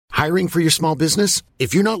Hiring for your small business?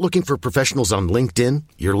 If you're not looking for professionals on LinkedIn,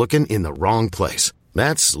 you're looking in the wrong place.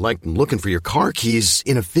 That's like looking for your car keys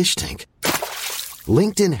in a fish tank.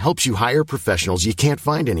 LinkedIn helps you hire professionals you can't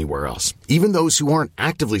find anywhere else, even those who aren't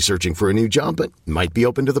actively searching for a new job but might be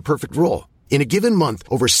open to the perfect role. In a given month,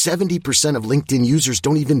 over 70% of LinkedIn users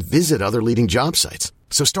don't even visit other leading job sites.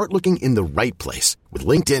 So start looking in the right place. With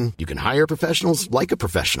LinkedIn, you can hire professionals like a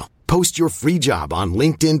professional. Post your free job on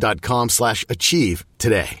linkedin.com/achieve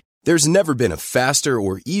today. There's never been a faster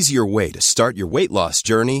or easier way to start your weight loss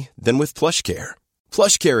journey than with PlushCare.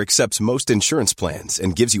 PlushCare accepts most insurance plans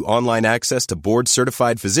and gives you online access to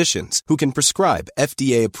board-certified physicians who can prescribe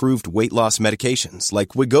FDA-approved weight loss medications like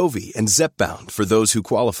Wegovy and Zepbound for those who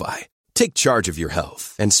qualify. Take charge of your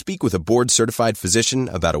health and speak with a board-certified physician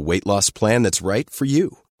about a weight loss plan that's right for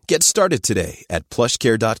you. Get started today at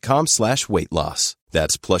plushcare.com/weight loss.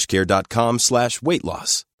 That's plushcare.com/weight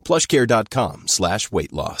loss.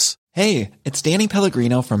 plushcare.com/weight loss. Hey, it's Danny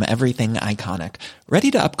Pellegrino from Everything Iconic. Ready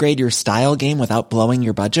to upgrade your style game without blowing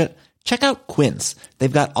your budget? Check out Quince.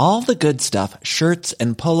 They've got all the good stuff, shirts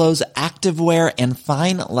and polos, activewear, and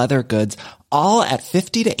fine leather goods, all at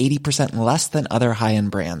 50 to 80% less than other high-end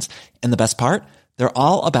brands. And the best part? They're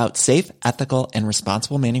all about safe, ethical, and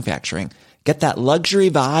responsible manufacturing. Get that luxury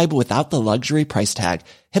vibe without the luxury price tag.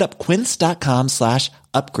 Hit up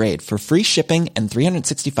quince.com/upgrade for free shipping and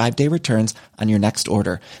 365-day returns on your next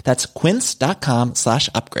order. That's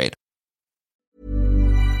quince.com/upgrade.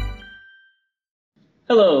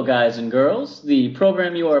 Hello, guys and girls. The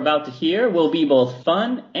program you are about to hear will be both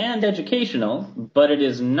fun and educational, but it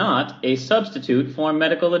is not a substitute for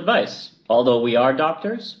medical advice. Although we are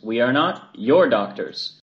doctors, we are not your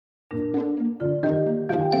doctors.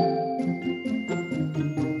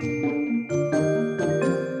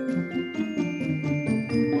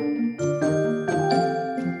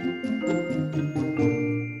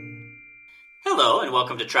 Hello, and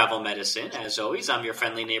welcome to Travel Medicine. As always, I'm your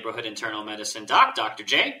friendly neighborhood internal medicine doc, Dr.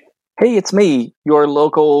 J. Hey, it's me, your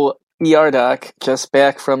local ER doc, fresh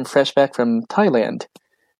back from Thailand.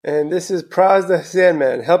 And this is Praz the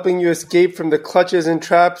Sandman, helping you escape from the clutches and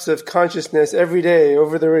traps of consciousness every day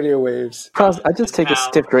over the radio waves. Praz, I just take a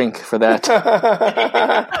stiff drink for that.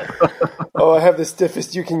 Oh, I have the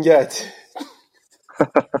stiffest you can get. All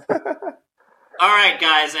right,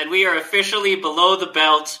 guys, and we are officially below the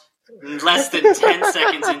belt, less than 10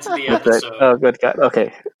 seconds into the episode. Oh, good God.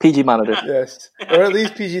 Okay. PG monitor. Yes. Or at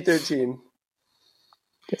least PG-13.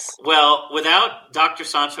 Yes. Well, without Dr.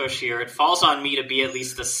 Santosh here, it falls on me to be at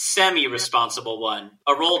least the semi-responsible one,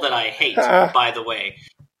 a role that I hate, by the way.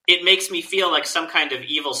 It makes me feel like some kind of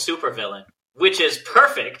evil supervillain, which is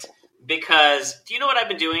perfect because do you know what I've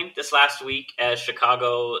been doing this last week as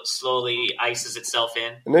Chicago slowly ices itself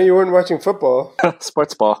in? I know you weren't watching football.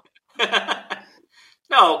 Sports ball.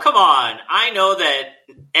 No, come on. I know that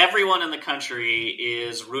everyone in the country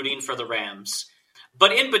is rooting for the Rams.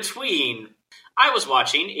 But in between, I was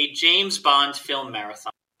watching a James Bond film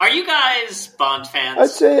marathon. Are you guys Bond fans? I'd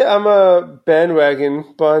say I'm a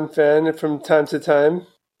bandwagon Bond fan from time to time.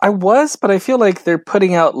 I was, but I feel like they're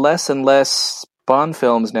putting out less and less Bond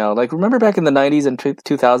films now. Like, remember back in the 90s and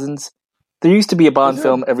 2000s? There used to be a Bond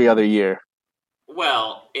film every other year.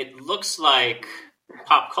 Well, it looks like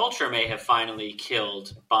pop culture may have finally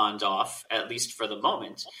killed Bond off, at least for the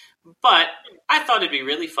moment. But I thought it'd be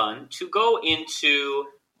really fun to go into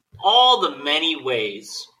all the many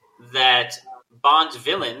ways that Bond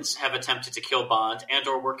villains have attempted to kill Bond and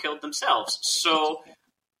or were killed themselves. So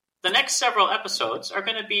the next several episodes are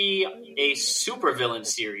going to be a supervillain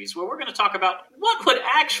series where we're going to talk about what would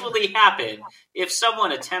actually happen if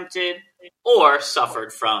someone attempted or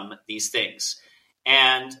suffered from these things.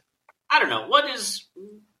 And I don't know, what is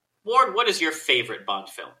your favorite Bond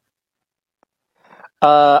film?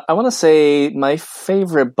 I want to say my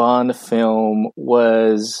favorite Bond film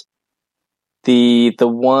was the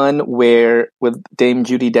one where with Dame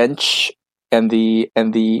Judi Dench and the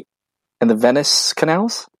Venice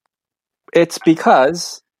canals. It's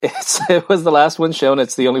because it was the last one shown.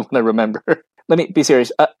 It's the only one I remember. Let me be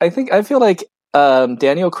serious. I feel like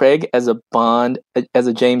Daniel Craig as a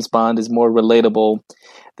James Bond is more relatable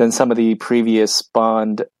than some of the previous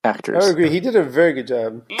Bond actors. I would agree. He did a very good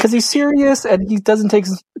job. Because he's serious and he doesn't take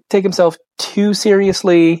himself too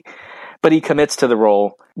seriously, but he commits to the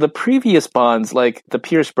role. The previous Bonds, like the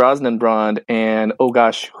Pierce Brosnan Bond and,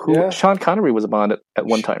 Sean Connery was a Bond at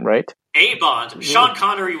one time, right? A Bond. Sean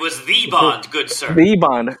Connery was the Bond, good sir. The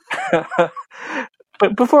Bond.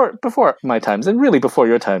 But before my times, and really before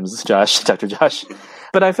your times, Dr. Josh,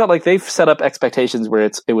 But I felt like they've set up expectations where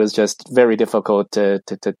it was just very difficult to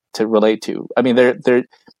relate to. I mean, they're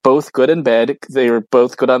both good in bed. They're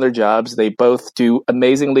both good on their jobs. They both do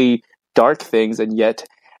amazingly dark things, and yet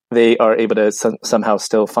they are able to somehow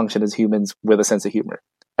still function as humans with a sense of humor.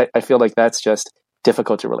 I feel like that's just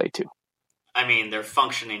difficult to relate to. I mean, they're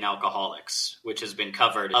functioning alcoholics, which has been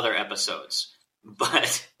covered in other episodes.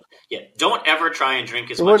 But yeah, don't ever try and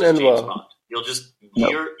drink as much as James Bond. You'll just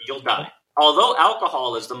you'll die. Although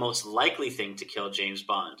alcohol is the most likely thing to kill James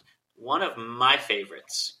Bond, one of my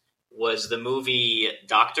favorites was the movie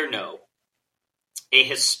Dr. No, a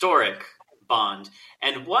historic Bond,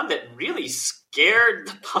 and one that really scared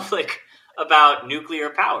the public about nuclear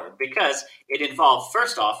power because it involved,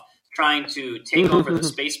 first off, trying to take over the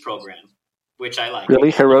space program, which I like.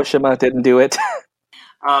 Really? Hiroshima didn't do it?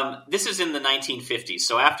 This is in the 1950s,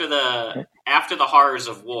 so after the horrors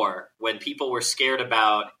of war, when people were scared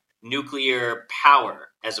about nuclear power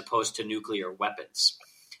as opposed to nuclear weapons.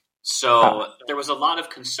 So there was a lot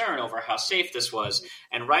of concern over how safe this was,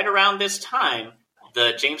 and right around this time,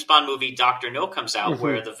 the James Bond movie Dr. No comes out,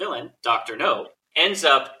 where the villain, Dr. No, ends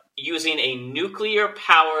up using a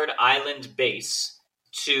nuclear-powered island base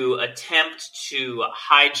to attempt to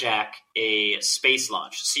hijack a space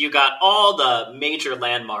launch. So you got all the major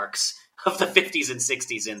landmarks of the 50s and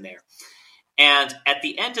 60s in there. And at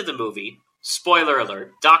the end of the movie, spoiler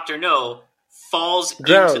alert, Dr. No falls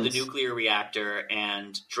into the nuclear reactor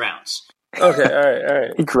and drowns. Okay, all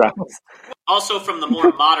right. He drowns. Also from the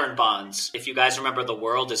more modern Bonds, if you guys remember The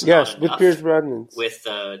World Is Not Yes, Enough, with Pierce Brosnan. with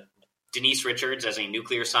Denise Richards as a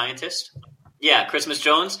nuclear scientist. Yeah, Christmas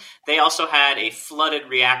Jones. They also had a flooded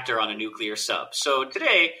reactor on a nuclear sub. So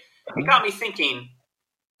today, it got me thinking,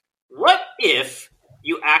 what if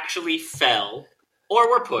you actually fell or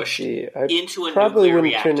were pushed into a nuclear probably wouldn't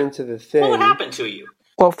reactor? turn into the thing. What would happen to you?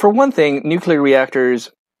 Well, for one thing, nuclear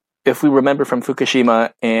reactors, if we remember from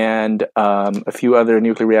Fukushima and a few other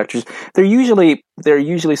nuclear reactors, they're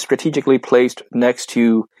usually strategically placed next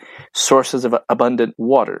to sources of abundant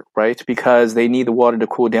water, right? Because they need the water to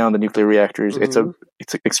cool down the nuclear reactors. It's an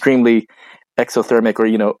extremely exothermic,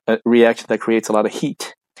 or a reaction that creates a lot of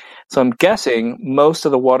heat. So I'm guessing most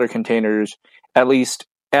of the water containers, at least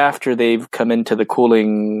after they've come into the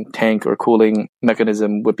cooling tank or cooling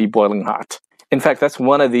mechanism, would be boiling hot. In fact, that's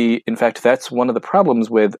one of the problems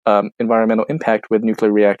with environmental impact with nuclear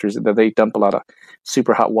reactors, that they dump a lot of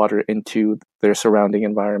super hot water into their surrounding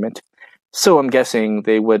environment. So I'm guessing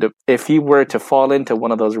they would, if he were to fall into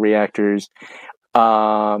one of those reactors,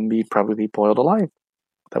 he'd probably be boiled alive.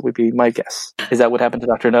 That would be my guess. Is that what happened to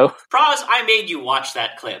Dr. No? Praz, I made you watch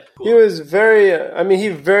that clip. He was he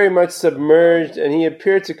very much submerged, and he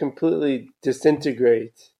appeared to completely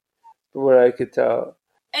disintegrate, from what I could tell.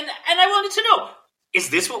 And I wanted to know, is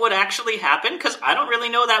this what would actually happen? Because I don't really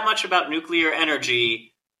know that much about nuclear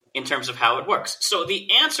energy in terms of how it works. So the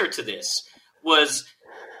answer to this was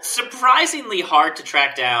surprisingly hard to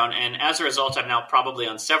track down, and as a result, I'm now probably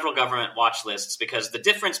on several government watch lists, because the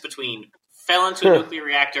difference between fell into a nuclear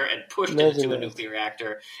reactor and pushed into a nuclear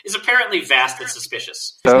reactor is apparently vast and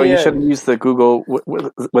suspicious. Oh, you should use the Google,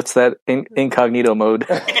 what's that, incognito mode.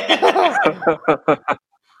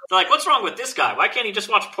 They're like, what's wrong with this guy? Why can't he just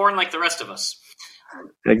watch porn like the rest of us?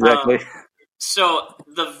 Exactly. So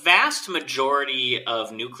the vast majority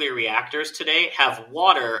of nuclear reactors today have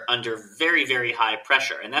water under very, very high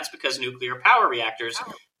pressure. And that's because nuclear power reactors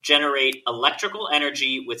generate electrical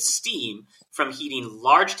energy with steam from heating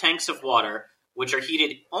large tanks of water, which are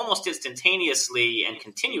heated almost instantaneously and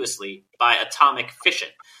continuously by atomic fission.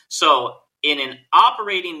 So in an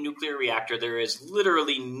operating nuclear reactor, there is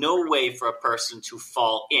literally no way for a person to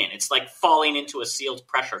fall in. It's like falling into a sealed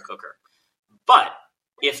pressure cooker. But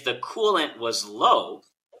if the coolant was low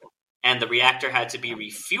and the reactor had to be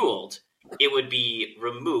refueled, it would be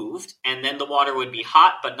removed, and then the water would be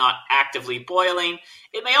hot but not actively boiling.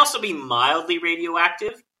 It may also be mildly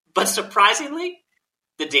radioactive, but surprisingly,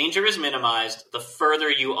 the danger is minimized the further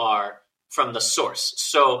you are from the source.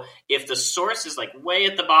 So if the source is like way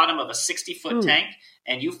at the bottom of a 60-foot tank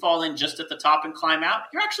and you fall in just at the top and climb out,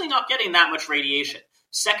 you're actually not getting that much radiation.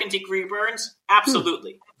 Second-degree burns?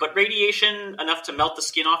 Absolutely. But radiation enough to melt the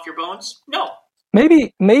skin off your bones? No.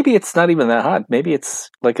 Maybe it's not even that hot. Maybe it's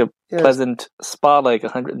like a pleasant spa, like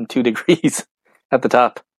 102 degrees at the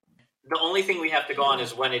top. The only thing we have to go on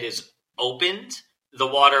is when it is opened, the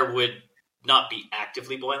water would not be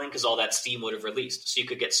actively boiling because all that steam would have released. So you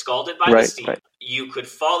could get scalded by the steam. Right. You could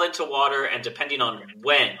fall into water, and depending on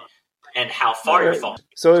when and how far you're falling.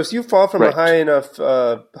 So if you fall from a high enough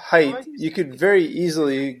height, you could very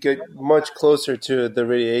easily get much closer to the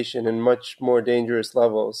radiation and much more dangerous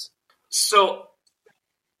levels. So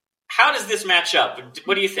how does this match up?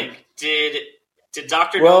 What do you think? Did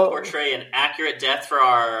Dr. No portray an accurate death for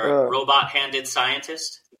our robot-handed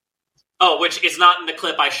scientist? Oh, which is not in the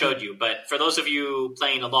clip I showed you, but for those of you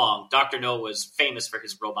playing along, Dr. No was famous for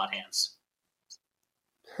his robot hands.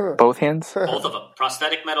 Both hands? Both of them.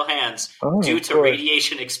 Prosthetic metal hands due to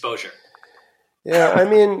radiation exposure. Yeah, I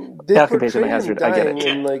mean, they portrayed him I get dying it.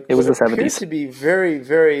 in like It was the what appears 70s. to be very,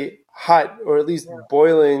 very hot, or at least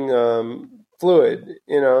boiling fluid,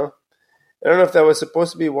 you know? I don't know if that was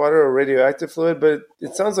supposed to be water or radioactive fluid, but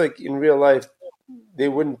it sounds like in real life they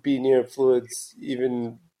wouldn't be near fluids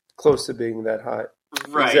even close to being that hot.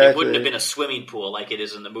 Right, Exactly. It wouldn't have been a swimming pool like it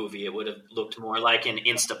is in the movie. It would have looked more like an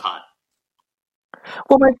Instapot.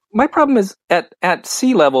 Well, my problem is at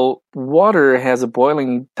sea level, water has a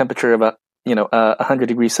boiling temperature of 100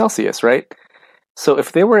 degrees Celsius, right? So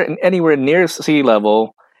if they were anywhere near sea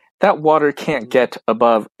level, that water can't get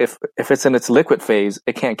above, if it's in its liquid phase,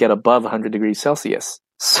 it can't get above 100 degrees Celsius.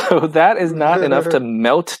 So that is not enough to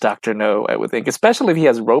melt Dr. No, I would think, especially if he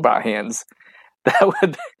has robot hands. That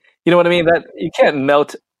would, you know what I mean? That you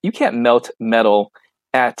can't melt metal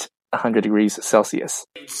at 100 degrees Celsius.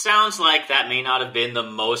 It sounds like that may not have been the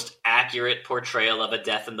most accurate portrayal of a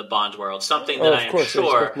death in the Bond world, something that I am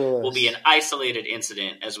sure will be an isolated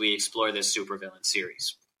incident as we explore this supervillain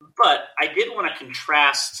series. But I did want to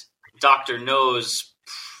contrast Dr. No's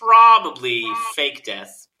probably fake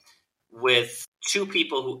death with two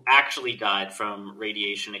people who actually died from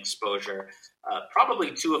radiation exposure,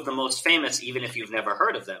 probably two of the most famous, even if you've never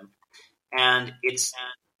heard of them. And it's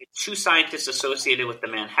two scientists associated with the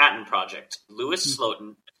Manhattan Project, Louis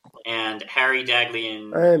Slotin and Harry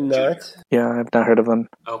Daghlian I am not. Jr. Yeah, I've not heard of them.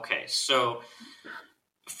 Okay, so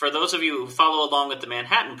for those of you who follow along with the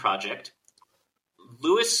Manhattan Project,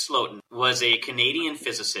 Louis Slotin was a Canadian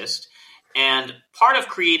physicist, and part of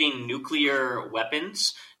creating nuclear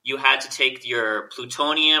weapons, you had to take your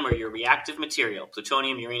plutonium or your reactive material,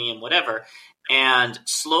 plutonium, uranium, whatever, and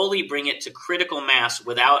slowly bring it to critical mass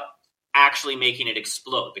without actually making it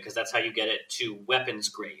explode, because that's how you get it to weapons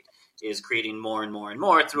grade, is creating more and more and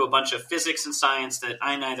more through a bunch of physics and science that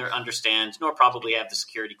I neither understand nor probably have the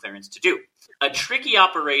security clearance to do. A tricky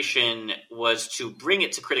operation was to bring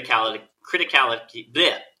it to criticality.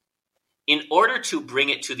 Bleh. In order to bring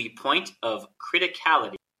it to the point of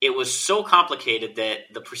criticality, it was so complicated that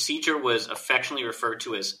the procedure was affectionately referred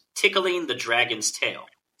to as tickling the dragon's tail,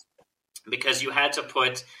 because you had to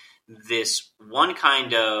put this one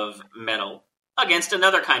kind of metal against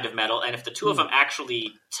another kind of metal, and if the two of them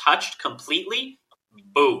actually touched completely,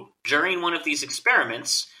 boom. During one of these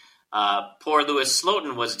experiments, poor Louis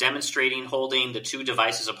Slotin was demonstrating holding the two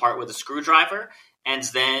devices apart with a screwdriver, and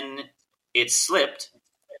then it slipped.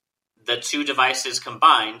 The two devices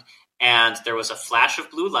combined, and there was a flash of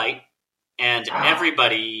blue light, and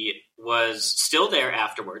everybody was still there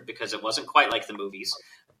afterward because it wasn't quite like the movies,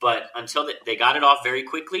 but until they got it off very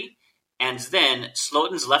quickly. And then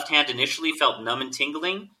Slotin's left hand initially felt numb and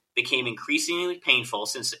tingling, became increasingly painful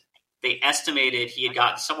since they estimated he had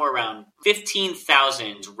gotten somewhere around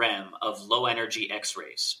 15,000 rem of low-energy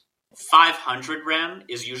X-rays. 500 rem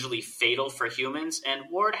is usually fatal for humans. And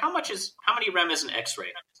Ward, how many rem is an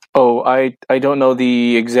X-ray? Oh, I don't know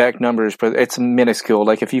the exact numbers, but it's minuscule.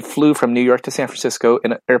 Like if you flew from New York to San Francisco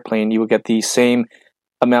in an airplane, you would get the same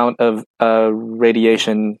amount of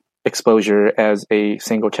radiation exposure as a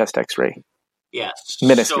single chest X-ray. Yes.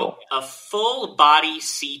 Minuscule. So a full body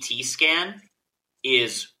CT scan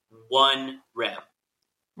is 1 rem.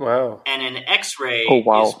 Wow. And an X-ray is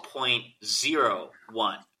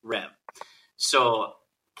 0.01 rem. So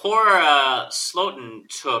poor Slotin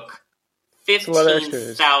took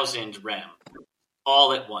 15,000 rem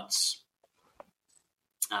all at once.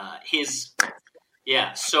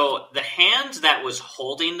 So the hand that was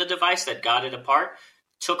holding the device that got it apart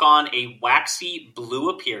took on a waxy blue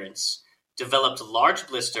appearance, developed large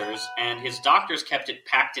blisters, and his doctors kept it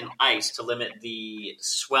packed in ice to limit the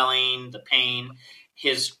swelling, the pain.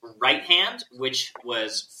 His right hand, which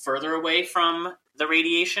was further away from the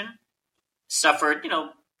radiation, suffered,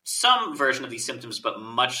 some version of these symptoms, but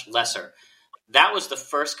much lesser. That was the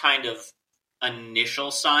first kind of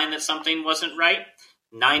initial sign that something wasn't right.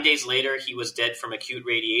 9 days later, he was dead from acute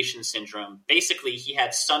radiation syndrome. Basically, he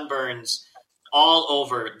had sunburns all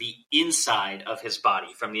over the inside of his body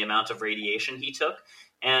from the amount of radiation he took.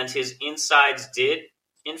 And his insides did,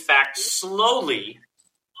 in fact, slowly,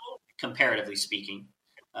 comparatively speaking,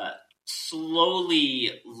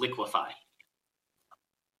 slowly liquefy.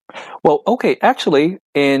 Well, okay, actually,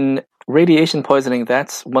 in radiation poisoning,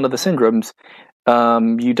 that's one of the syndromes.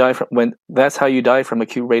 That's how you die from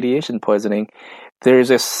acute radiation poisoning. There's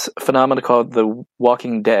this phenomenon called the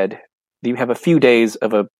walking dead, you have a few days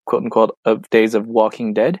of a quote unquote of days of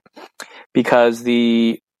Walking Dead, because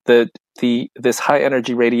this high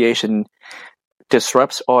energy radiation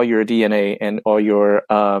disrupts all your DNA and all your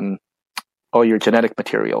genetic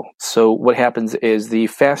material. So what happens is the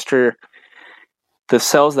faster the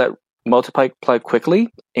cells that multiply quickly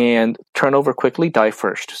and turn over quickly die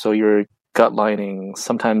first. So your gut lining,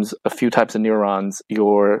 sometimes a few types of neurons,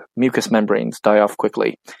 your mucous membranes die off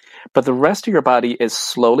quickly. But the rest of your body is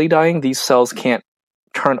slowly dying. These cells can't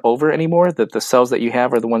turn over anymore. The cells that you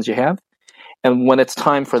have are the ones you have. And when it's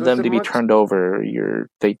time for them to be turned over,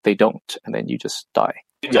 they don't, and then you just die.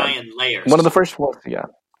 You die in layers. One of the first ones, yeah.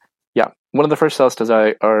 One of the first cells to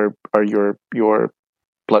die are your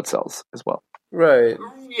blood cells as well. Right.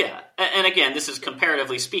 Yeah, and again, this is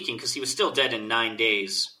comparatively speaking because he was still dead in 9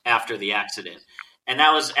 days after the accident. And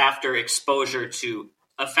that was after exposure to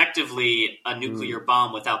effectively a nuclear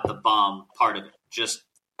bomb without the bomb part of it. Just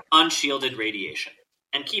unshielded radiation.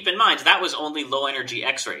 And keep in mind, that was only low-energy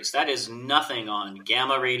X-rays. That is nothing on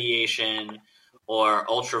gamma radiation or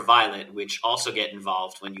ultraviolet, which also get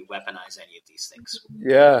involved when you weaponize any of these things.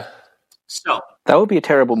 Yeah. So that would be a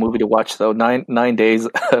terrible movie to watch, though. 9 days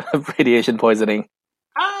of radiation poisoning.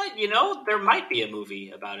 There might be a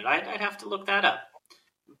movie about it. I'd have to look that up.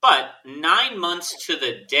 But 9 months to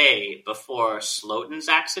the day before Slotin's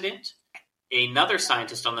accident, another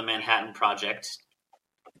scientist on the Manhattan Project,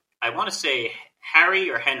 I want to say Harry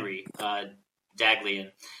or Henry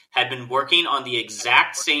Daghlian, had been working on the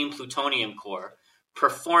exact same plutonium core,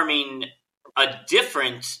 performing a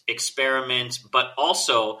different experiment, but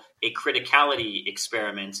also a criticality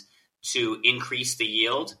experiment to increase the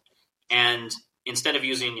yield. And instead of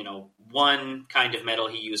using, one kind of metal,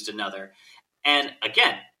 he used another. And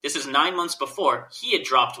again, this is 9 months before he had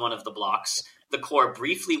dropped one of the blocks. The core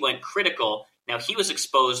briefly went critical. Now, he was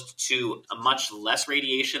exposed to a much less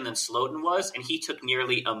radiation than Slotin was, and he took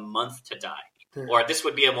nearly a month to die. Or this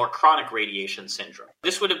would be a more chronic radiation syndrome.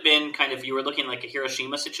 This would have been kind of, you were looking like a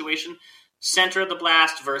Hiroshima situation. Center of the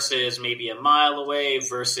blast versus maybe a mile away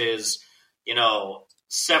versus,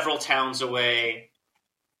 several towns away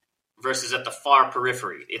versus at the far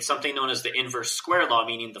periphery. It's something known as the inverse square law,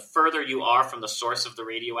 meaning the further you are from the source of the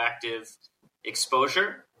radioactive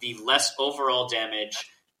exposure, the less overall damage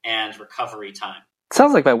and recovery time.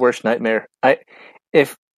 Sounds like my worst nightmare.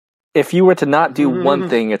 If you were to not do one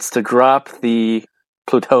thing, it's to drop the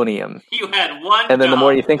plutonium. You had one and then job. The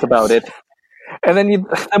more you think about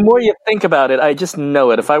it, I just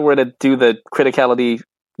know it. If I were to do the criticality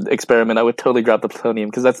experiment, I would totally drop the plutonium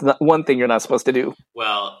because that's not one thing you're not supposed to do.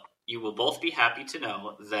 Well, you will both be happy to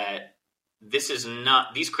know that this is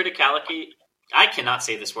not these criticality. I cannot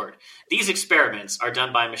say this word. These experiments are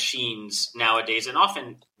done by machines nowadays and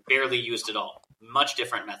often barely used at all. Much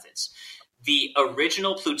different methods. The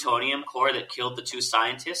original plutonium core that killed the two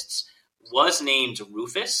scientists was named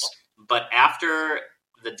Rufus, but after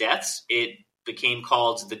the deaths, it became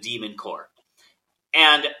called the Demon Core.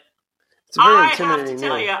 And I have to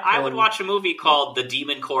tell you, I would watch a movie called The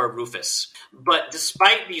Demon Core Rufus. But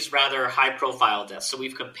despite these rather high-profile deaths, so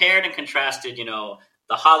we've compared and contrasted,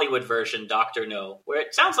 the Hollywood version, Dr. No, where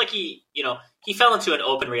it sounds like he fell into an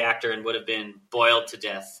open reactor and would have been boiled to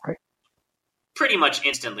death pretty much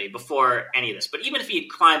instantly before any of this. But even if he had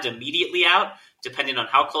climbed immediately out, depending on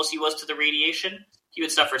how close he was to the radiation, he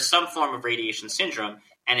would suffer some form of radiation syndrome,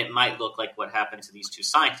 and it might look like what happened to these two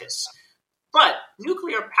scientists. But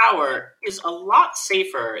nuclear power is a lot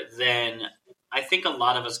safer than I think a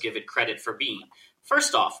lot of us give it credit for being.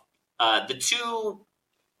 First off, the two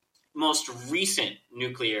most recent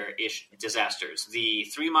nuclear-ish disasters, the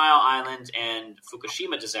 3 Mile Island and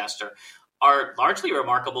Fukushima disaster, are largely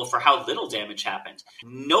remarkable for how little damage happened.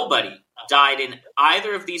 Nobody died in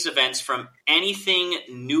either of these events from anything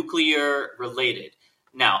nuclear-related.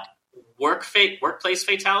 Now, workplace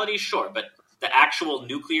fatalities, sure, but the actual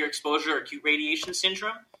nuclear exposure, acute radiation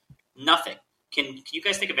syndrome, nothing. Can you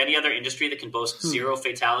guys think of any other industry that can boast zero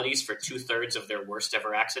fatalities for 2/3 of their worst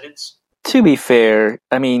ever accidents? To be fair,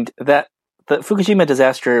 I mean, the Fukushima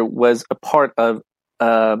disaster was a part of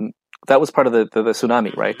that was part of the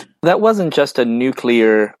tsunami, right? That wasn't just a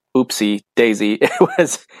nuclear oopsie daisy.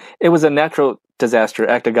 It was a natural disaster,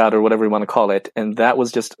 act of God, or whatever you want to call it, and that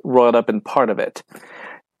was just roiled up in part of it.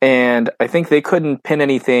 And I think they couldn't pin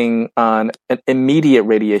anything on an immediate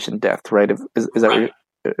radiation death, right? Is that right.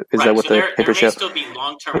 That what so the paper show? There may still be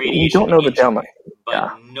long-term radiation. We don't know the downline.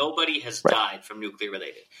 But nobody has died from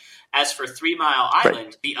nuclear-related. As for 3 Mile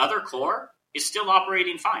Island, the other core is still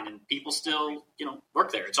operating fine, and people still,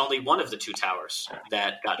 work there. It's only one of the two towers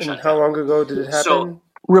that got shut down. How long ago did it happen? So,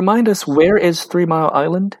 remind us, where is 3 Mile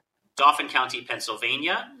Island? Dauphin County,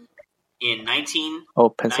 Pennsylvania. in Pennsylvania.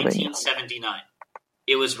 1979.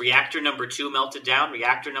 It was reactor number 2 melted down.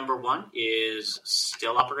 Reactor number 1 is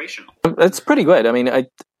still operational. That's pretty good. I mean,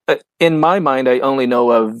 in my mind, I only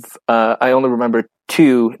remember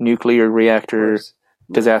 2 nuclear reactor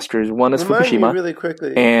disasters. One is Fukushima, really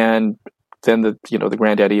quickly, and then the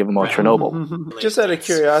granddaddy of them all, Chernobyl. Just out of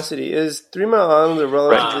curiosity, is 3 Mile Island a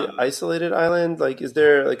relatively isolated island? Like, is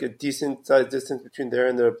there like a decent sized distance between there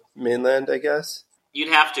and the mainland, I guess?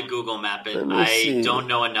 You'd have to Google map it. I don't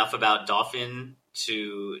know enough about Dauphin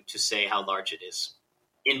to say how large it is.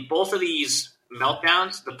 In both of these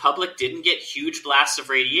meltdowns, the public didn't get huge blasts of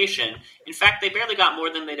radiation. In fact, they barely got more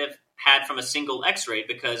than they'd have had from a single X-ray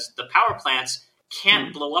because the power plants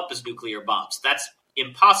can't blow up as nuclear bombs. That's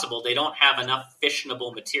impossible. They don't have enough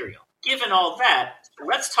fissionable material. Given all that,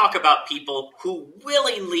 let's talk about people who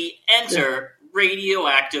willingly enter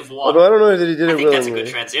radioactive water. Although I don't know if they did it willingly. I think that's a good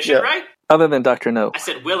transition, right? Other than Dr. No. I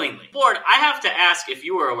said willingly. Ward, I have to ask if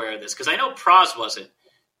you were aware of this, because I know Praz wasn't.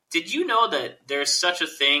 Did you know that there's such a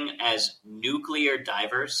thing as nuclear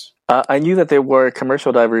divers? I knew that there were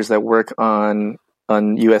commercial divers that work on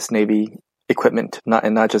U.S. Navy equipment,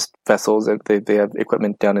 not just vessels. They have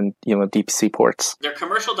equipment down in deep sea ports. They're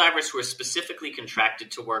commercial divers who are specifically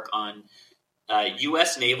contracted to work on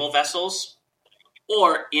U.S. naval vessels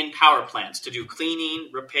or in power plants to do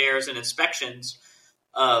cleaning, repairs, and inspections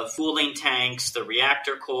of cooling tanks, the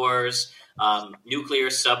reactor cores, nuclear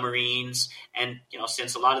submarines, and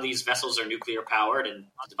since a lot of these vessels are nuclear powered and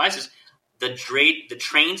devices, the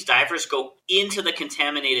trained divers go into the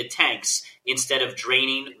contaminated tanks instead of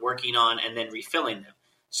draining, working on, and then refilling them.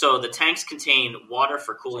 So the tanks contain water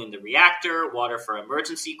for cooling the reactor, water for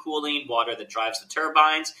emergency cooling, water that drives the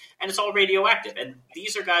turbines, and it's all radioactive. And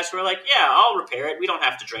these are guys who are like, yeah, I'll repair it. We don't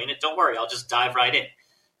have to drain it. Don't worry. I'll just dive right in.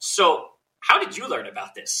 So how did you learn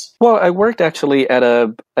about this? Well, I worked actually at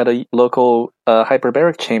a local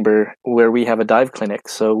hyperbaric chamber where we have a dive clinic.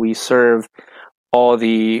 So we serve all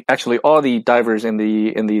the divers in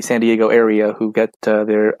the San Diego area who get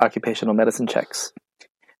their occupational medicine checks.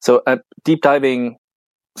 So deep diving,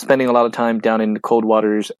 spending a lot of time down in the cold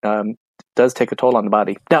waters, does take a toll on the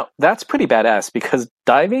body. Now, that's pretty badass because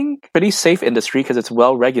diving, pretty safe industry because it's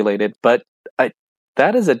well regulated, but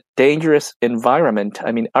that is a dangerous environment.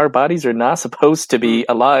 I mean, our bodies are not supposed to be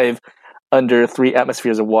alive under 3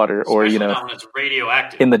 atmospheres of water, especially not when it's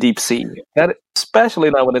radioactive in the deep sea. Especially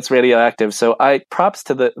not when it's radioactive. So, props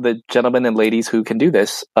to the gentlemen and ladies who can do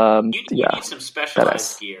this. You need some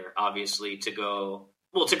specialized gear, obviously, to go.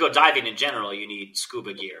 Well, to go diving in general, you need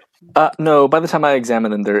scuba gear. No, by the time I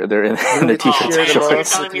examine them, they're in their t-shirts. So you're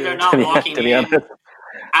telling me they're not walking in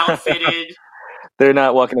outfitted. They're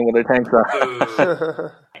not walking in with their tanks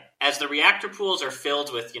on. As the reactor pools are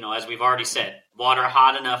filled with, as we've already said, water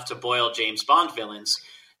hot enough to boil James Bond villains,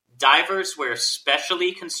 divers wear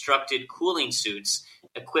specially constructed cooling suits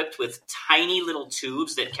equipped with tiny little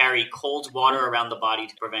tubes that carry cold water around the body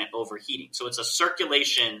to prevent overheating. So it's a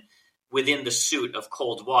circulation within the suit of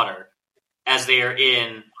cold water as they are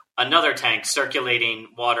in another tank circulating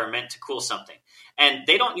water meant to cool something. And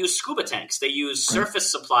they don't use scuba tanks. They use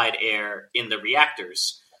surface-supplied air in the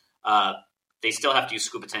reactors. They still have to use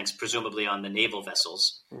scuba tanks, presumably on the naval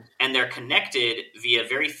vessels. And they're connected via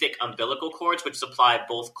very thick umbilical cords, which supply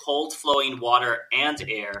both cold-flowing water and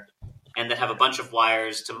air, and that have a bunch of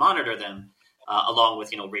wires to monitor them, along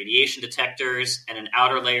with radiation detectors and an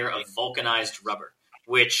outer layer of vulcanized rubber,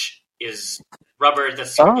 which is rubber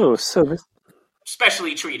that's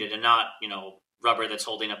specially treated and not, rubber that's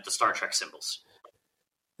holding up the Star Trek symbols.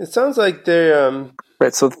 It sounds like they're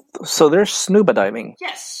right. So they're scuba diving.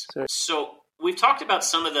 Yes. So we've talked about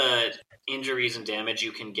some of the injuries and damage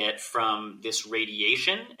you can get from this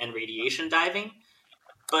radiation and radiation diving.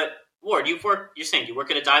 But Ward, you're saying you work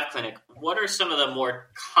at a dive clinic. What are some of the more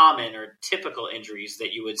common or typical injuries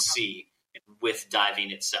that you would see with diving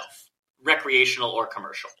itself, recreational or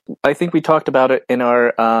commercial? I think we talked about it in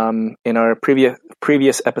our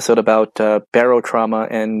previous episode about barotrauma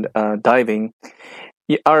and diving.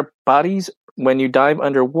 Our bodies, when you dive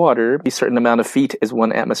underwater, a certain amount of feet is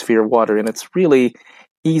 1 atmosphere of water, and it's really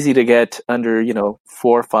easy to get under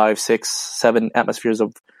 4, 5, 6, 7 atmospheres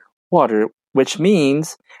of water, which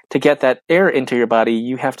means to get that air into your body,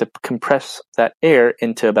 you have to compress that air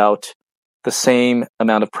into about the same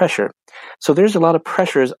amount of pressure. So there's a lot of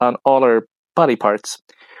pressures on all our body parts.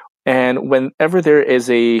 And whenever there is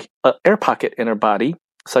a air pocket in our body,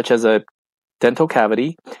 such as a dental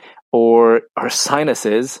cavity or our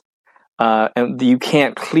sinuses, and you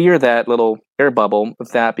can't clear that little air bubble,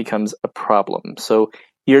 that becomes a problem. So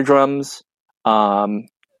eardrums,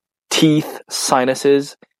 teeth,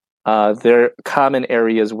 sinuses, they're common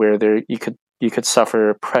areas where you could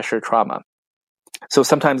suffer pressure trauma. So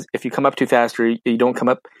sometimes if you come up too fast or you don't come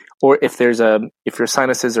up, or if your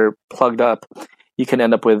sinuses are plugged up, you can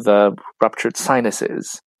end up with ruptured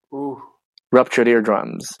sinuses. Ooh. Ruptured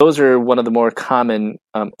eardrums. Those are one of the more common.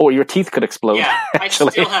 Or your teeth could explode. Yeah, actually.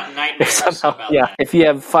 I still have nightmares about that. If you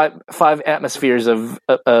have five atmospheres of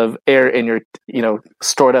air in your,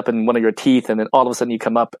 stored up in one of your teeth, and then all of a sudden you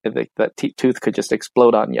come up, and that tooth could just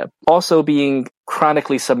explode on you. Also, being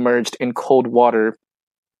chronically submerged in cold water,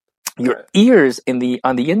 your ears on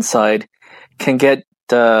the inside can get.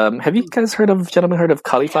 Have you guys heard of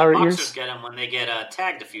cauliflower ears? Boxers get them when they get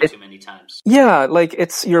tagged a few too many times. Yeah, like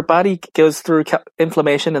it's your body goes through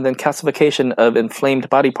inflammation and then calcification of inflamed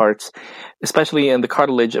body parts, especially in the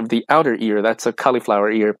cartilage of the outer ear. That's a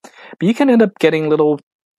cauliflower ear. But you can end up getting little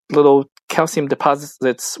calcium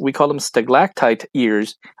deposits. We call them stalactite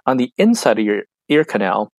ears on the inside of your ear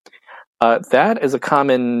canal. That is a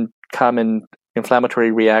common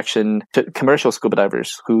inflammatory reaction to commercial scuba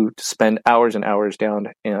divers who spend hours and hours down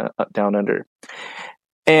under.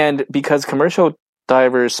 And because commercial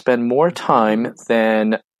divers spend more time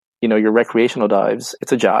than your recreational dives,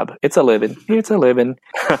 it's a job, it's a living.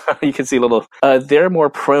 You can see they're more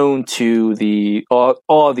prone to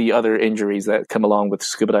all the other injuries that come along with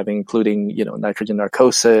scuba diving, including nitrogen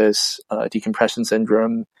narcosis, decompression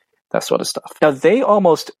syndrome, that sort of stuff. Now they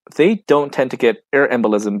don't tend to get air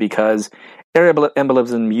embolism because air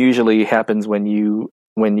embolism usually happens when you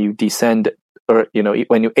descend or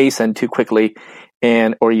when you ascend too quickly,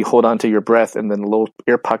 or you hold on to your breath and then a little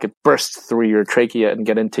air pocket bursts through your trachea and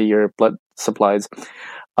get into your blood supplies.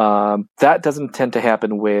 That doesn't tend to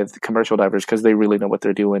happen with commercial divers because they really know what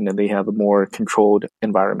they're doing and they have a more controlled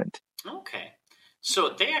environment. Okay, so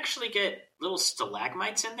they actually get little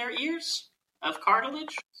stalagmites in their ears of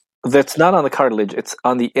cartilage? That's not on the cartilage. It's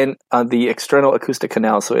on the external acoustic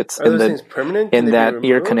canal. So it's in that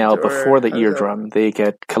ear canal before the eardrum. They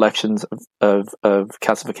get collections of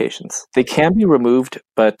calcifications. They can be removed,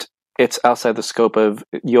 but it's outside the scope of.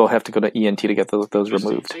 You'll have to go to ENT to get those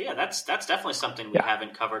removed. So yeah, that's definitely something we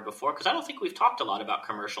haven't covered before because I don't think we've talked a lot about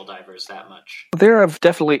commercial divers that much. They're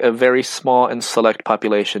definitely a very small and select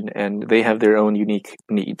population, and they have their own unique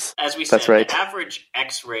needs. As we said, that's right. The average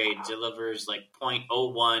X-ray delivers like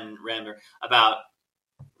 0.01 rem, or about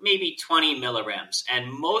maybe 20 millirems,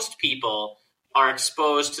 and most people are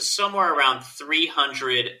exposed to somewhere around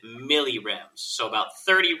 300 millirems, so about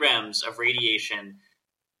 30 rems of radiation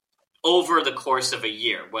over the course of a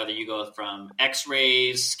year, whether you go from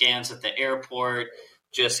X-rays, scans at the airport,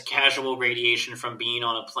 just casual radiation from being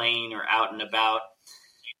on a plane or out and about.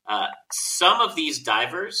 Some of these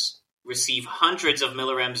divers receive hundreds of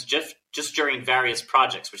millirems just during various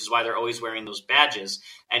projects, which is why they're always wearing those badges.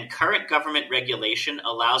 And current government regulation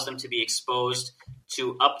allows them to be exposed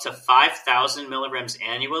to up to 5,000 millirems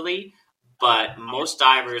annually, but most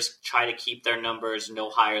divers try to keep their numbers no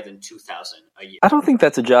higher than 2,000 a year. I don't think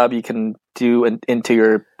that's a job you can do into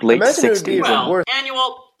your late 60s. Well,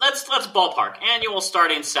 annual, let's ballpark. Annual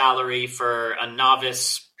starting salary for a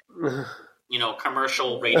novice,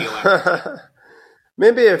 commercial radio actor.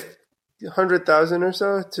 Maybe 100,000 or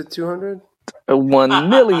so to 200. $1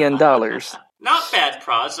 million. Not bad,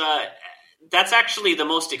 Praz. That's actually the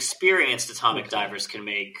most experienced atomic divers can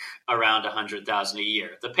make around 100,000 a year.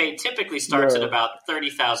 The pay typically starts at about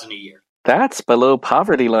 30,000 a year. That's below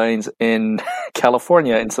poverty lines in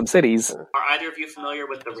California in some cities. Are either of you familiar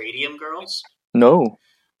with the Radium Girls? No,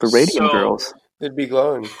 the Radium Girls. They'd be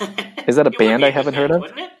glowing. Is that a band I haven't heard of?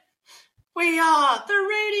 Wouldn't it? We are the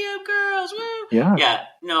Radium Girls. Woo! Yeah. Yeah.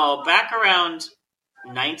 No, back around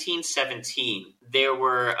 1917, there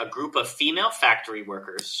were a group of female factory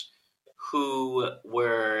workers who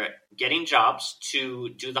were getting jobs to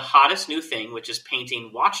do the hottest new thing, which is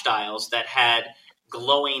painting watch dials that had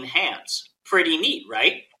glowing hands. Pretty neat,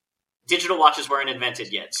 right? Digital watches weren't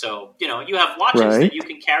invented yet. So, you have watches that you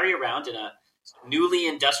can carry around in a newly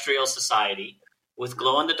industrial society with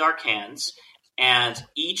glow-in-the-dark hands. And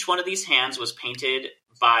each one of these hands was painted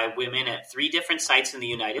by women at 3 different sites in the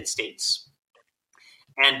United States.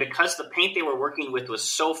 And because the paint they were working with was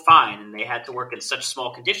so fine and they had to work in such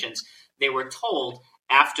small conditions, they were told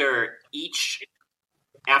after each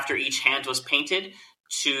hand was painted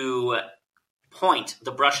to point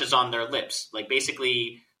the brushes on their lips, like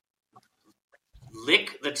basically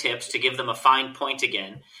lick the tips to give them a fine point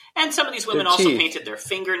again. And some of these women also painted their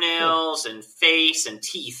fingernails and face and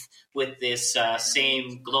teeth with this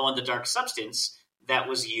same glow-in-the-dark substance that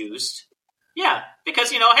was used. Yeah,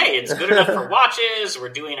 because, hey, it's good enough for watches.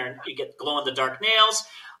 You get glow-in-the-dark nails.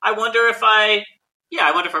 I wonder if I yeah,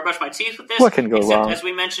 I wonder if I brush my teeth with this. What can go Except, wrong? as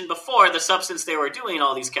we mentioned before, the substance they were doing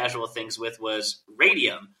all these casual things with was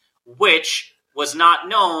radium, which was not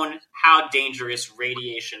known how dangerous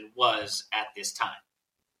radiation was at this time.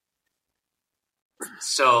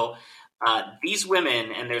 So these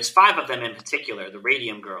women, and there's 5 of them in particular, the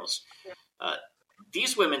radium girls,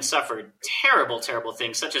 these women suffered terrible, terrible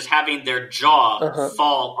things, such as having their jaw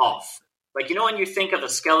fall off. Like, you know when you think of a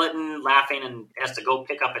skeleton laughing and has to go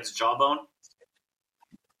pick up its jawbone?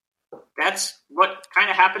 That's what kind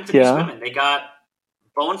of happened to these women. They got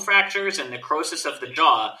bone fractures and necrosis of the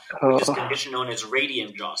jaw, which is a condition known as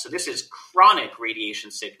radium jaw. So this is chronic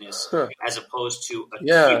radiation sickness as opposed to acute.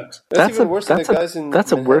 Yeah, that's even worse than the guys in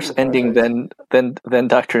That's a worse ending than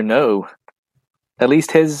Dr. No. At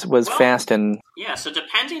least his was fast and... Yeah, so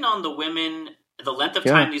depending on the women, the length of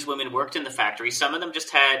time these women worked in the factory, some of them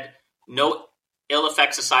just had no ill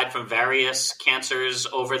effects aside from various cancers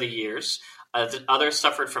over the years. Others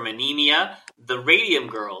suffered from anemia. The radium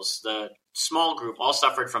girls, the small group, all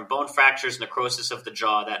suffered from bone fractures, necrosis of the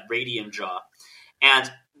jaw, that radium jaw.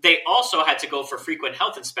 And they also had to go for frequent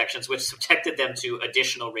health inspections, which subjected them to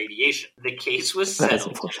additional radiation. The case was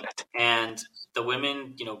settled, and the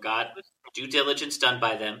women, got due diligence done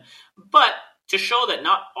by them. But to show that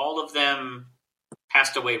not all of them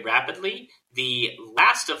passed away rapidly, the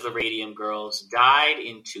last of the radium girls died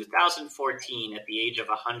in 2014 at the age of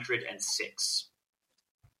 106.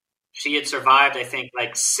 She had survived, I think,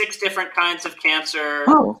 6 different kinds of cancer.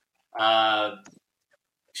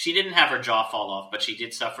 She didn't have her jaw fall off, but she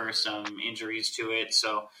did suffer some injuries to it.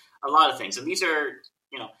 So a lot of things. And these are,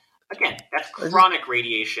 again, that's chronic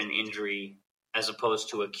radiation injury as opposed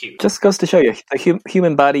to acute. Just goes to show you, the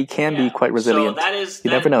human body can be quite resilient. So you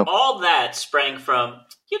never know. All that sprang from,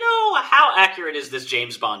 how accurate is this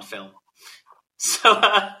James Bond film? So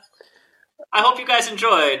I hope you guys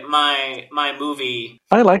enjoyed my movie.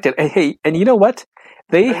 I liked it. Hey, and you know what?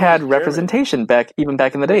 They had representation back in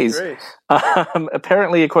the days.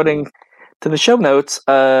 Apparently, according to the show notes,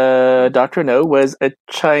 Dr. No was a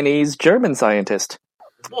Chinese-German scientist.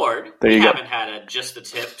 Ward, we haven't had just the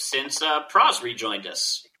tip since Praz rejoined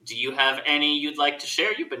us. Do you have any you'd like to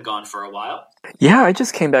share? You've been gone for a while. Yeah, I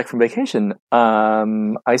just came back from vacation.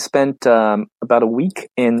 I spent about a week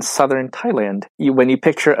in southern Thailand. When you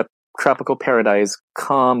picture a tropical paradise,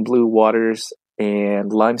 calm blue waters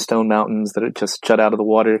and limestone mountains that are just jut out of the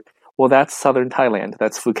water, well, that's southern Thailand.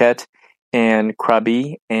 That's Phuket and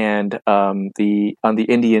Krabi and on the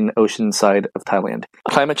Indian Ocean side of Thailand.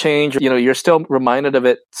 Climate change, you're still reminded of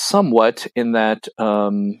it somewhat in that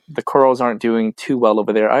the corals aren't doing too well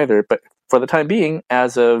over there either. But for the time being,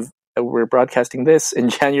 as of we're broadcasting this in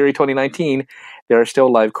January 2019, there are still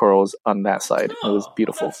live corals on that side. It was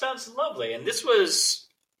beautiful. That sounds lovely. And this was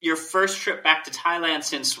your first trip back to Thailand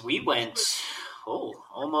since we went...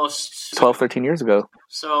 almost 12, 13 years ago.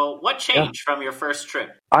 So what changed from your first trip?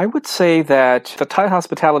 I would say that the Thai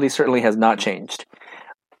hospitality certainly has not changed.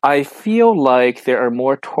 I feel like there are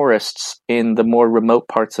more tourists in the more remote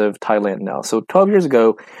parts of Thailand now. So 12 years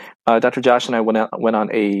ago, Dr. Josh and I went on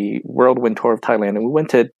a whirlwind tour of Thailand, and we went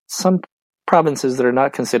to some provinces that are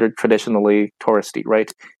not considered traditionally touristy,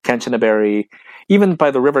 right? Kanchanaburi, even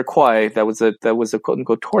by the River Kwai, that was a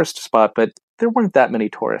quote-unquote tourist spot, but there weren't that many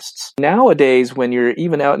tourists. Nowadays, when you're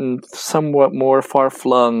even out in somewhat more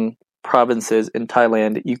far-flung provinces in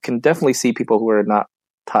Thailand, you can definitely see people who are not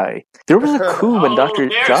Thai. There was a coup when Dr.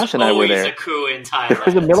 Josh and I were there. There's a coup in Thailand. There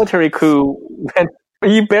was a military coup when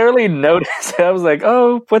you barely noticed. I was like,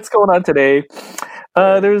 oh, what's going on today?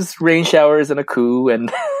 There's rain showers and a coup,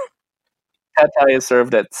 and pad thai is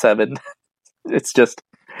served at 7. It's just...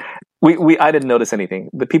 I didn't notice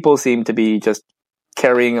anything. The people seemed to be just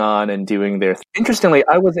carrying on and doing their thing. Interestingly,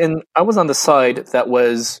 I was on the side that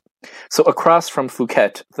was across from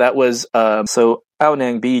Phuket. That was so Ao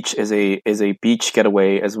Nang Beach is a beach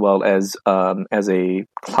getaway as well as a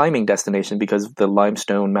climbing destination because of the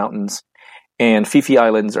limestone mountains. And Phi Phi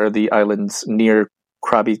Islands are the islands near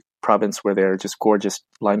Krabi province where there are just gorgeous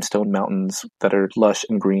limestone mountains that are lush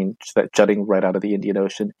and green, that jutting right out of the Indian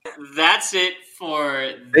Ocean. That's it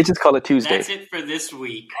for... They just call it Tuesday. That's it for this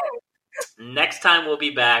week. Next time we'll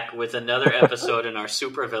be back with another episode in our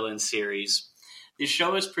Supervillain series. This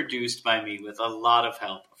show is produced by me with a lot of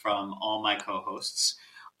help from all my co-hosts.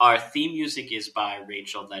 Our theme music is by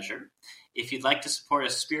Rachel Leisure. If you'd like to support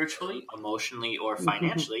us spiritually, emotionally, or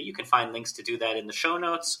financially, you can find links to do that in the show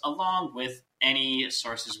notes, along with any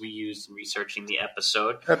sources we used in researching the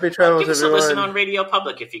episode. Happy travels, give us everyone. a listen on Radio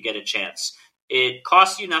Public if you get a chance. It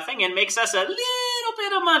costs you nothing and makes us a little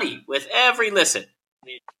bit of money with every listen.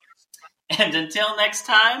 And until next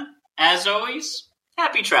time, as always,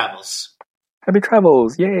 happy travels. Happy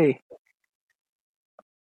travels. Yay.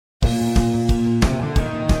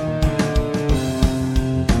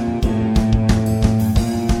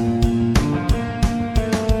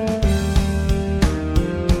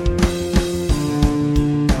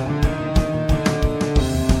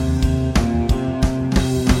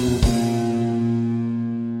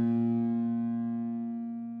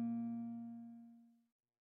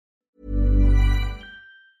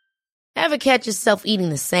 Ever catch yourself eating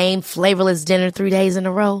the same flavorless dinner 3 days in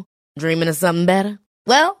a row? Dreaming of something better?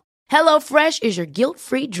 Well, HelloFresh is your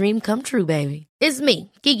guilt-free dream come true, baby. It's me,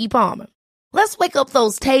 Keke Palmer. Let's wake up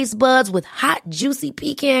those taste buds with hot, juicy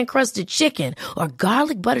pecan-crusted chicken or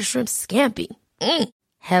garlic butter shrimp scampi.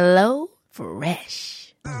 Hello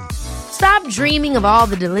Fresh. Stop dreaming of all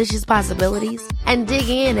the delicious possibilities and dig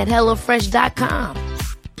in at HelloFresh.com.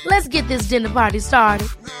 Let's get this dinner party started.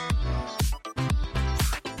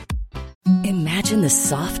 Imagine the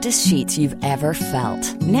softest sheets you've ever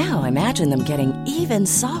felt. Now imagine them getting even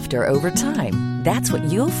softer over time. That's what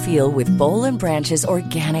you'll feel with Boll & Branch's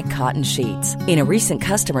organic cotton sheets. In a recent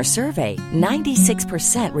customer survey,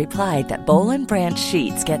 96% replied that Boll & Branch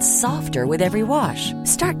sheets get softer with every wash.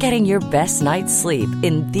 Start getting your best night's sleep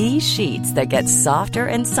in these sheets that get softer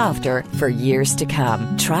and softer for years to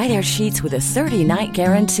come. Try their sheets with a 30-night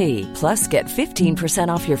guarantee. Plus, get 15%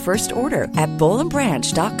 off your first order at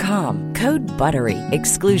bollandbranch.com. Code BUTTERY.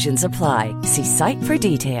 Exclusions apply. See site for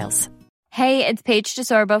details. Hey, it's Paige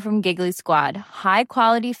DeSorbo from Giggly Squad. High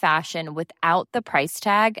quality fashion without the price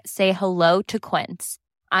tag. Say hello to Quince.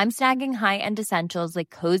 I'm snagging high-end essentials like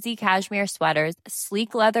cozy cashmere sweaters,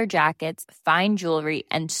 sleek leather jackets, fine jewelry,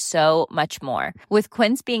 and so much more. With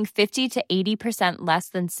Quince being 50 to 80% less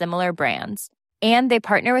than similar brands. And they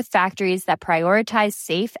partner with factories that prioritize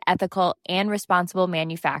safe, ethical, and responsible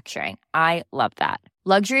manufacturing. I love that.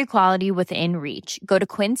 Luxury quality within reach. Go to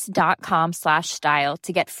quince.com/style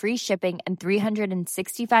to get free shipping and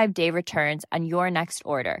 365-day returns on your next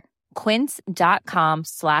order.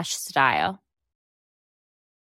 Quince.com/style.